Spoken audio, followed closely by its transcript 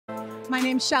My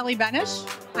name's Shelly Benisch.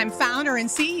 I'm founder and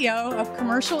CEO of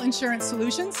Commercial Insurance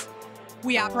Solutions.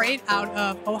 We operate out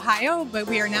of Ohio, but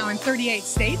we are now in 38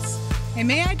 states. And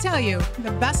may I tell you,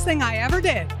 the best thing I ever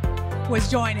did was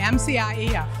join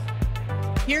MCIEF.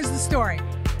 Here's the story.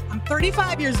 I'm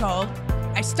 35 years old.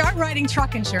 I start writing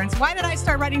truck insurance. Why did I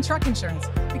start writing truck insurance?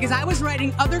 Because I was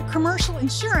writing other commercial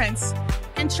insurance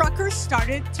and truckers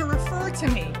started to refer to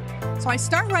me. So I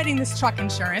start writing this truck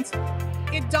insurance.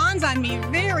 It dawns on me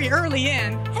very early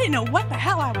in, I didn't know what the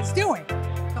hell I was doing.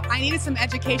 So I needed some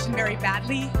education very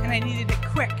badly, and I needed it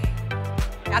quick.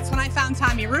 That's when I found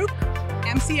Tommy Ruke,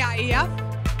 MCIEF.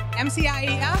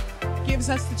 MCIEF gives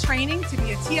us the training to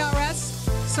be a TRS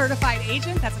certified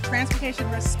agent. That's a transportation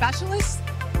risk specialist.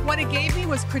 What it gave me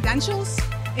was credentials.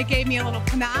 It gave me a little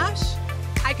panache.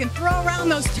 I can throw around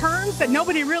those terms that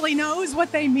nobody really knows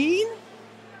what they mean.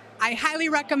 I highly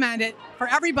recommend it for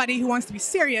everybody who wants to be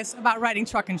serious about writing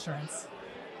truck insurance.